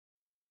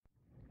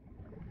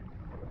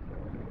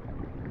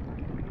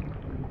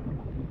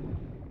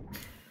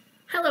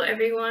Hello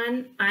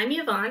everyone, I'm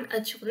Yvonne,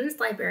 a children's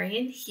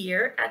librarian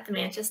here at the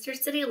Manchester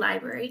City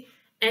Library,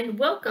 and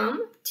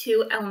welcome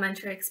to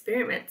Elementary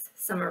Experiments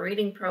Summer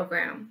Reading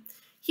Program.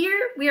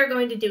 Here we are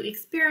going to do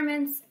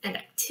experiments and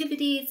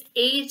activities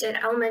aged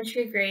at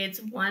elementary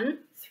grades 1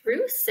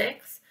 through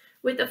 6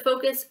 with a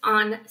focus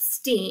on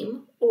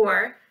STEAM,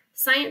 or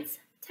science,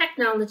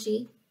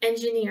 technology,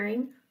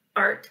 engineering,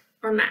 art,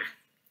 or math.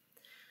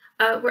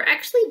 We're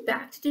actually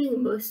back to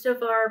doing most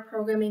of our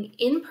programming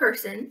in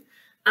person.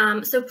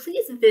 So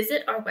please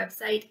visit our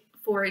website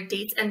for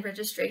dates and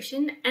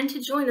registration and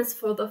to join us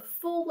for the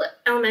full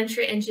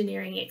elementary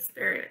engineering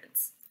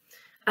experience.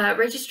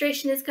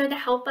 Registration is going to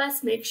help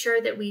us make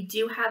sure that we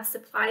do have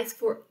supplies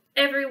for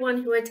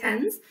everyone who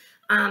attends.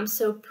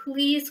 So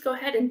please go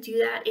ahead and do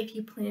that if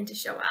you plan to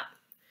show up.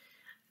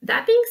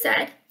 That being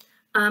said,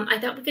 I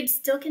thought we could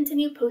still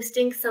continue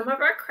posting some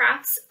of our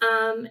crafts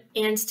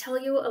and tell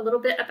you a little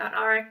bit about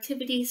our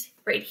activities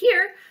right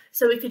here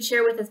so we could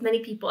share with as many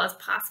people as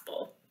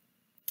possible.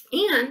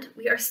 And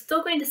we are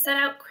still going to set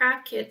out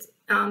craft kits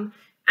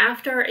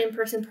after our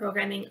in-person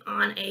programming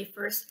on a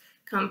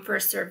first-come,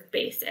 first-served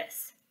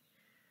basis.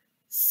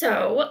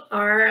 So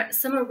our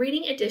summer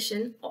reading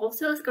edition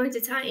also is going to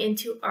tie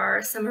into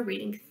our summer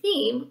reading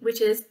theme, which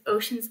is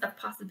Oceans of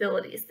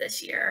Possibilities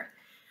this year.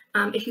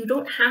 If you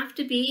don't have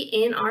to be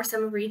in our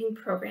summer reading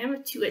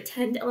program to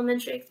attend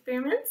elementary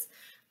experiments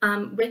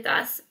with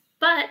us,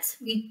 but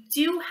we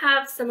do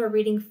have summer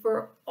reading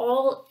for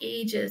all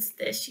ages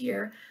this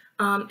year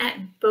at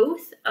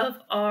both of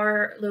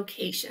our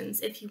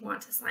locations if you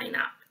want to sign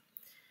up.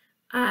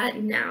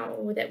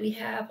 Now that we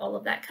have all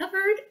of that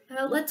covered,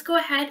 let's go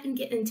ahead and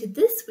get into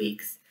this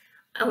week's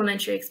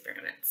elementary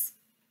experiments.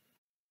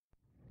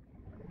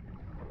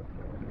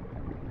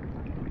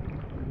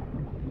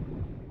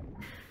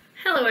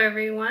 Hello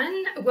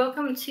everyone,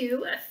 welcome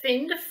to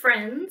Find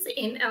Friends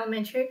in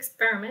Elementary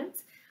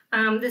Experiments.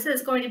 This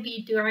is going to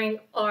be during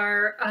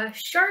our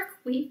Shark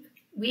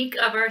week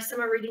of our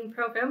summer reading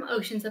program,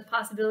 Oceans of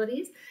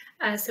Possibilities.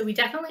 So we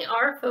definitely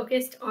are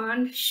focused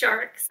on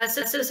sharks.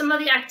 So some of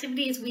the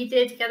activities we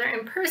did together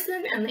in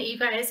person and that you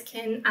guys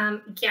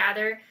can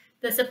gather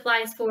the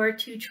supplies for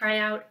to try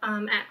out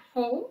at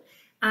home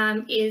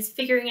is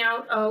figuring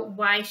out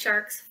why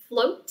sharks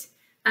float,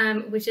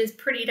 which is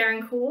pretty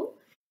darn cool.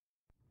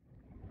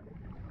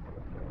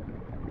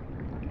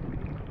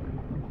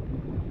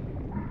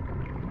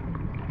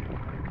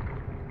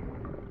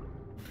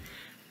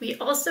 We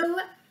also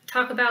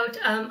talk about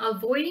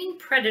avoiding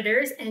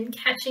predators and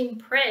catching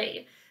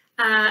prey.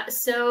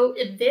 So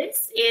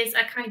this is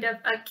a kind of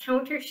a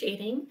counter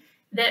shading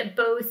that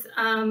both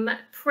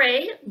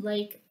prey,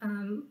 like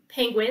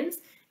penguins,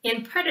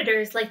 and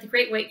predators, like the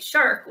great white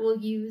shark, will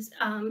use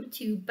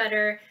to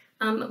better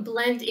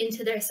blend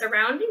into their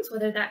surroundings,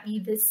 whether that be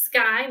the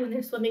sky when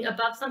they're swimming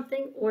above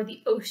something or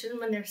the ocean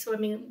when they're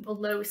swimming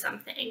below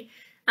something.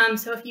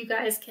 So if you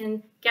guys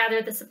can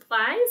gather the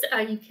supplies,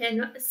 you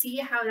can see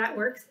how that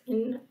works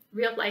in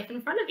real life in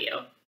front of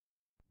you.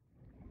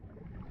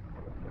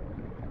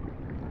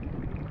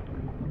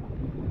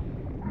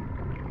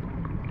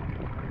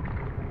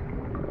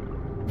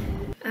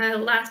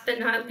 Last but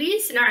not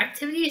least, in our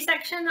activity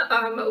section,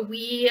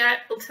 we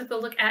took a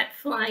look at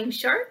flying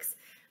sharks,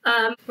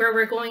 where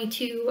we're going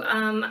to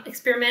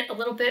experiment a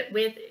little bit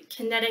with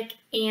kinetic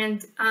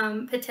and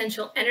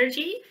potential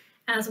energy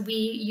as we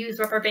use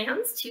rubber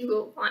bands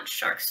to launch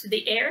sharks through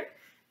the air.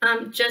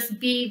 Just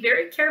be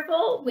very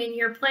careful when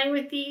you're playing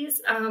with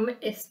these,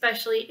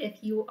 especially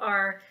if you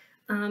are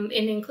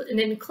in an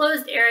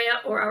enclosed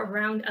area or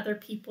around other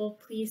people.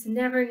 Please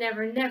never,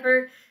 never,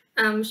 never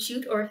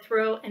shoot or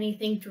throw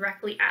anything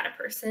directly at a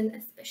person,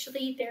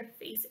 especially their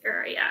face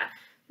area.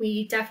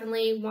 We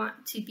definitely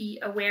want to be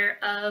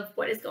aware of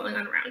what is going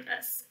on around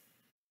us.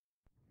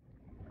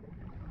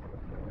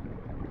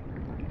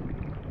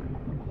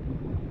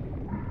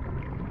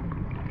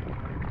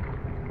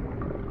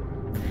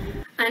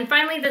 And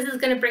finally, this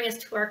is going to bring us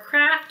to our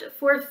craft.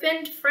 For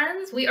Find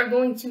Friends, we are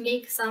going to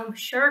make some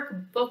shark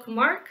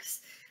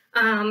bookmarks.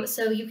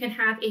 So you can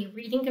have a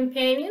reading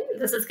companion.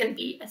 This is going to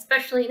be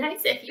especially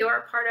nice if you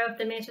are part of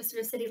the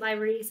Manchester City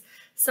Library's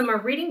summer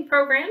reading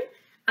program.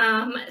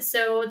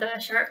 So the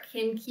shark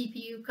can keep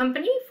you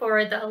company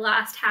for the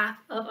last half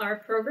of our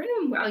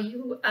program while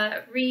you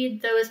read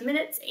those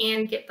minutes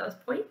and get those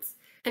points.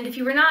 And if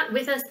you were not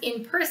with us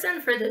in person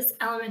for this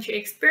elementary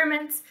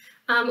experiments,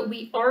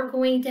 we are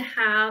going to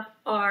have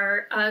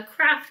our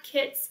craft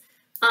kits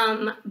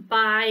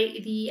by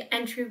the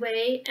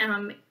entryway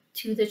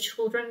to the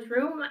children's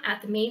room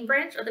at the main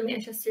branch of the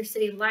Manchester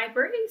City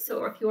Library.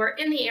 So if you are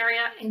in the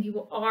area and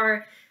you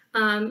are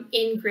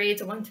in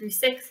grades 1 through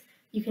 6,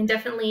 you can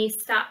definitely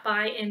stop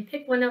by and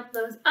pick one of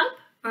those up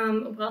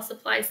while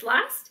supplies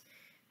last.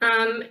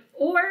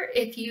 Or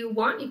if you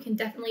want, you can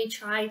definitely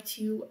try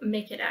to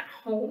make it at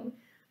home.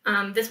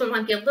 This one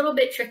might be a little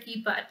bit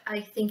tricky, but I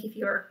think if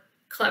you're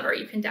clever,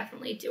 you can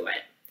definitely do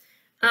it.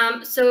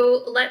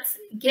 So let's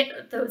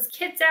get those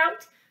kits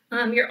out.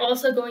 You're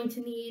also going to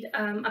need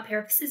a pair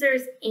of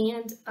scissors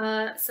and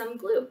some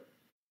glue.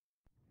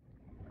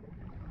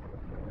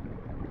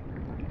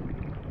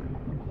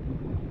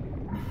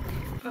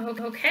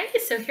 Okay,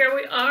 so here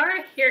we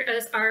are. Here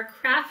is our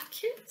craft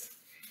kit.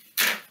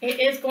 It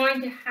is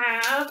going to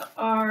have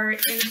our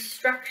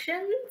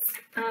instructions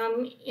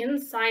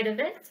inside of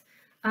it,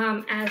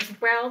 as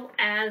well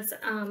as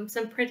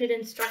some printed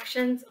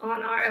instructions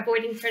on our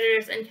avoiding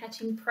predators and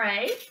catching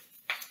prey.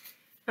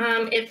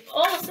 It's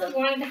also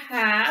going to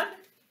have,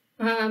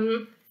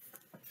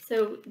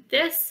 so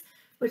this,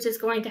 which is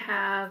going to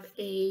have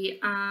a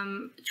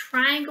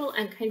triangle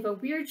and kind of a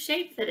weird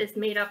shape that is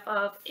made up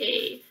of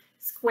a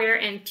square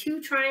and two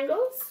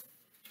triangles.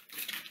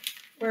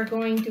 We're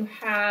going to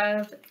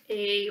have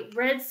a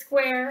red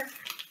square.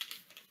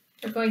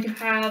 We're going to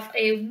have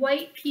a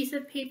white piece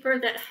of paper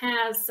that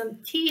has some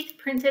teeth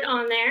printed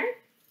on there.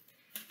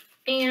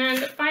 And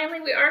finally,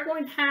 we are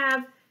going to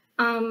have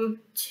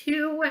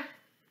two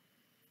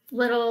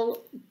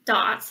little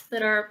dots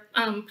that are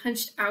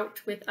punched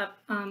out with a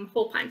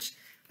hole punch.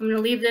 I'm going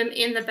to leave them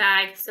in the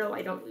bag so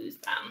I don't lose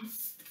them.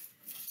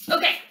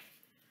 Okay,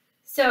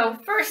 so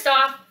first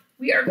off,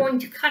 we are going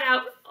to cut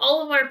out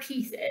all of our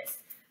pieces.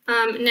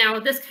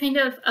 Now, this kind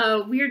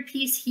of weird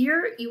piece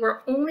here, you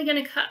are only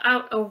going to cut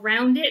out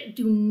around it.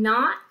 Do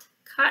not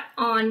cut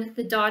on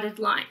the dotted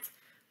lines.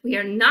 We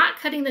are not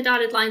cutting the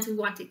dotted lines. We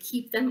want to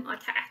keep them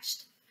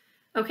attached.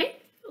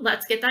 Okay,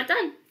 let's get that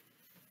done.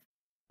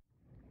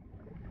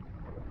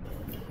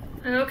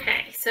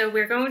 Okay, so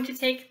we're going to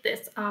take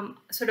this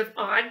sort of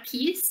odd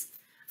piece,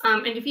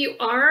 and if you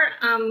are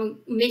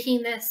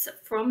making this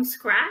from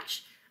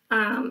scratch,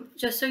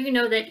 just so you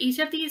know that each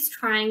of these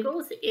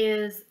triangles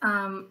is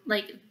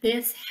like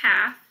this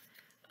half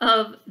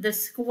of the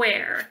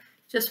square,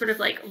 just sort of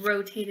like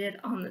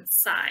rotated on the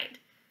side.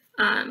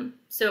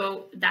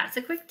 So that's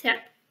a quick tip.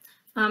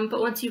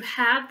 But once you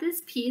have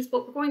this piece,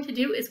 what we're going to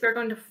do is we're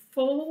going to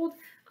fold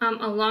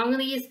along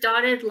these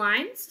dotted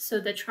lines. So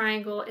the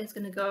triangle is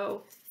going to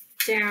go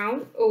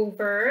down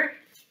over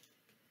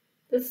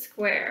the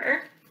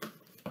square,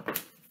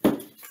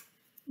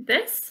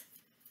 this,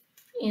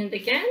 and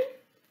again,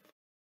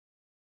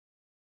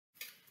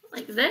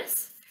 like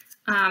this.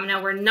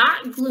 Now we're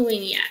not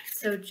gluing yet,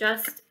 so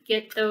just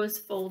get those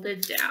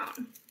folded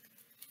down.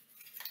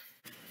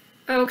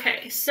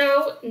 Okay,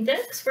 so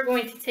next we're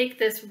going to take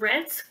this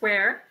red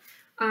square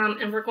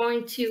and we're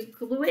going to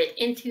glue it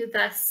into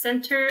the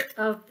center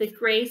of the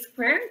gray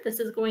square. This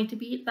is going to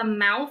be the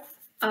mouth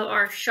of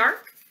our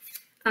shark.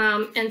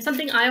 And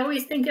something I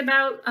always think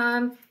about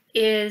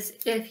is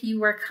if you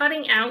were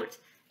cutting out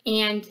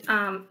and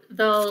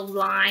the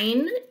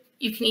line,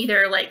 you can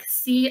either like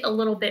see a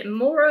little bit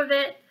more of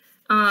it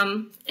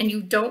and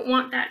you don't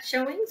want that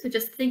showing. So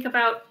just think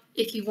about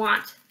if you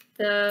want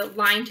the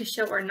line to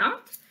show or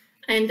not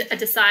and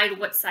decide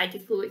what side to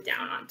glue it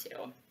down onto.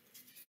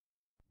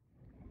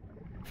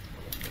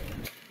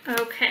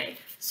 Okay,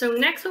 so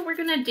next what we're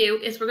gonna do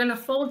is we're gonna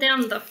fold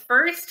down the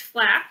first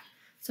flap.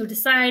 So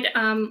decide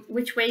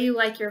which way you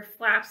like your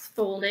flaps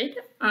folded,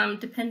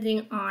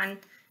 depending on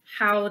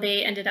how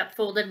they ended up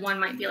folded. One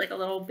might be like a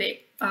little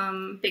bit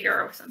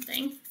bigger or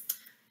something.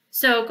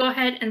 So go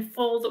ahead and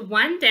fold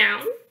one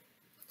down.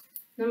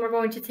 Then we're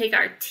going to take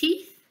our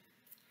teeth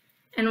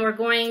and we're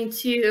going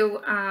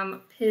to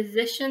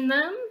position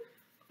them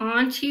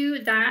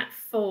onto that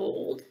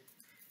fold.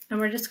 And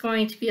we're just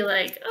going to be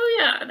like, oh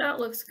yeah,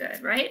 that looks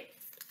good, right?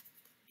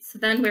 So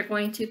then we're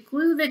going to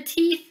glue the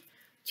teeth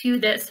to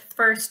this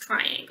first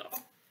triangle.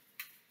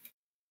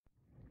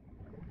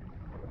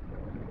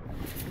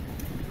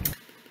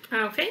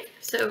 Okay,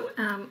 so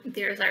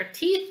there's our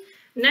teeth.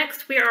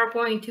 Next, we are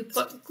going to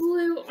put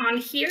glue on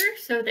here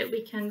so that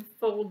we can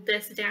fold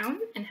this down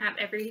and have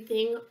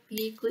everything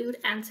be glued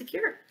and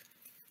secure.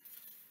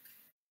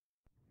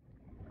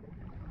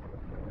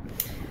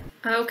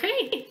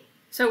 Okay,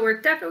 so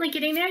we're definitely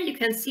getting there. You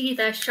can see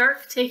the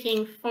shark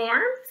taking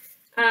form.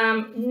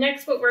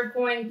 Next, what we're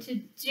going to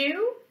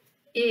do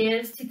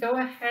is to go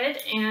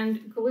ahead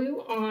and glue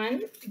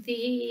on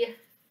the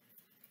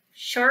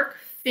shark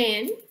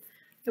fin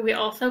that we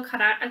also cut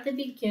out at the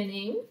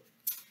beginning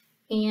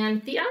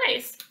and the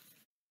eyes.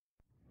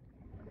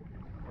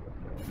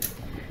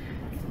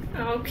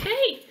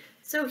 Okay,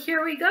 so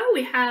here we go.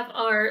 We have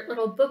our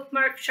little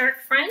bookmark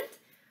shark friend.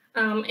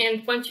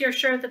 And once you're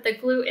sure that the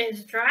glue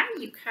is dry,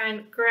 you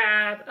can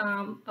grab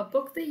a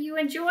book that you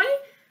enjoy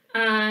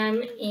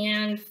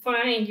and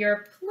find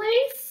your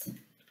place.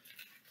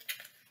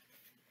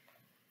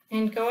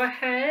 And go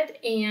ahead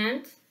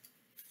and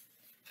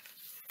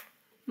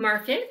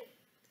mark it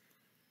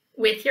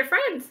with your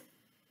friends.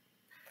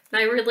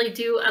 I really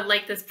do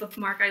like this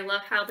bookmark. I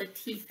love how the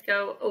teeth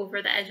go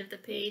over the edge of the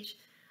page.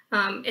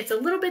 It's a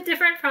little bit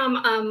different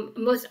from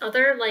most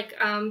other like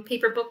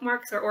paper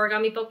bookmarks or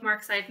origami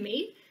bookmarks I've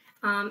made.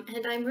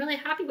 And I'm really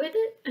happy with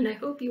it, and I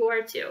hope you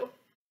are too.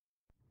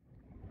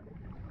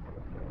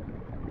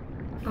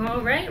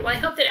 All right, well, I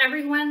hope that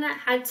everyone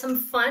had some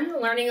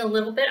fun learning a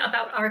little bit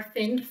about our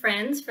finned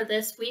friends for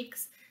this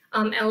week's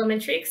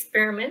elementary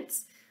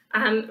experiments.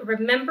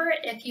 Remember,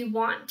 if you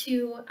want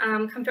to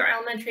come to our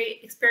elementary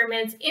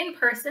experiments in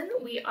person,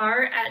 we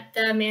are at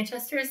the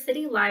Manchester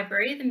City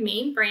Library, the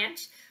main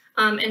branch,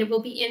 and it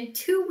will be in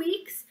 2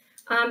 weeks.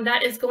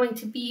 That is going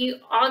to be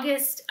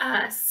August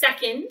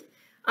 2nd,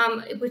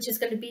 which is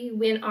going to be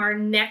when our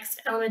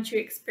next elementary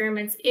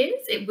experiments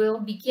is. It will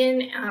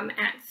begin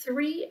at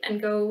 3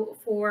 and go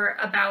for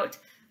about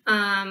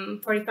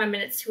 45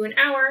 minutes to an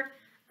hour.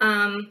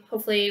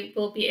 Hopefully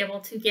we'll be able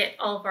to get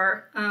all of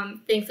our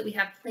things that we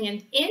have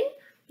planned in,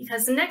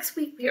 because next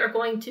week we are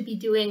going to be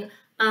doing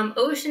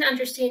ocean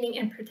understanding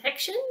and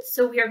protection.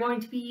 So we are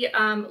going to be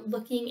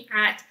looking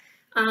at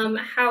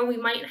how we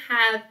might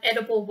have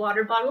edible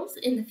water bottles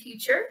in the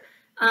future.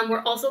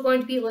 We're also going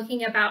to be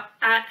looking at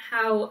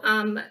how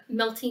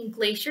melting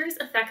glaciers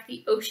affect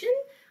the ocean,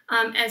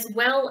 as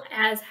well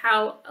as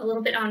a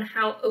little bit on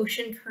how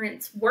ocean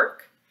currents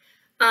work.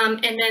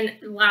 And then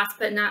last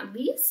but not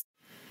least,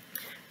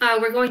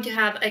 we're going to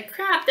have a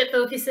craft that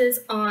focuses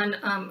on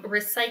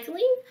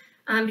recycling,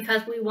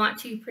 because we want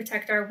to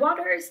protect our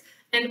waters,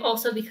 and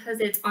also because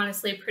it's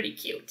honestly pretty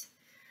cute.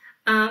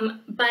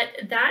 But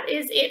that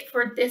is it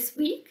for this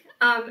week.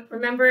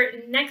 Remember,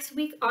 next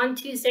week on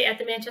Tuesday at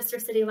the Manchester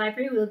City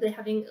Library, we'll be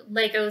having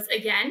Legos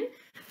again.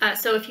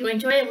 So if you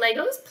enjoy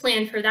Legos,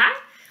 plan for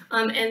that.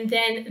 And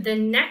then the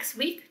next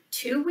week,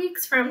 2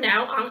 weeks from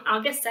now, on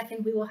August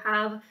 2nd, we will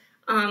have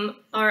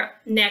our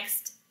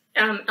next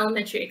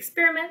elementary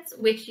experiments,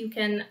 which you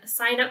can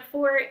sign up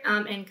for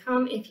and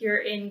come if you're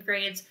in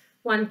grades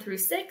 1 through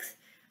 6.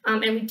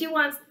 And we do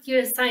want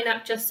you to sign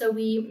up just so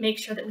we make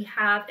sure that we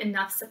have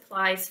enough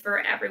supplies for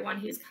everyone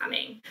who's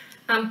coming.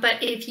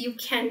 But if you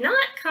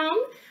cannot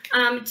come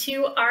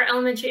to our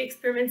elementary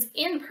experiments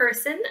in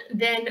person,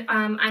 then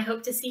I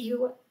hope to see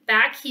you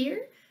back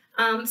here,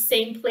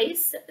 same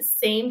place,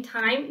 same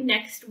time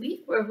next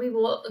week, where we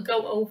will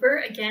go over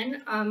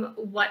again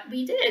what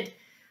we did.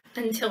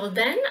 Until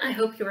then, I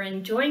hope you are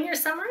enjoying your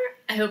summer.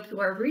 I hope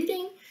you are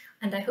reading.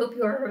 And I hope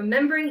you are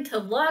remembering to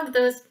log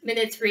those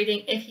minutes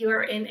reading if you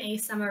are in a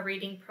summer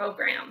reading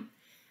program.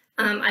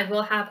 I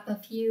will have a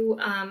few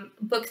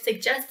book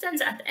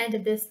suggestions at the end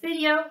of this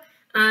video,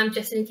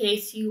 just in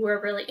case you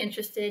were really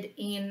interested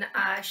in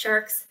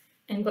sharks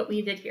and what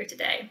we did here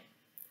today.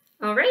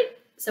 All right,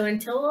 so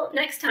until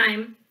next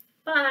time,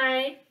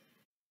 bye.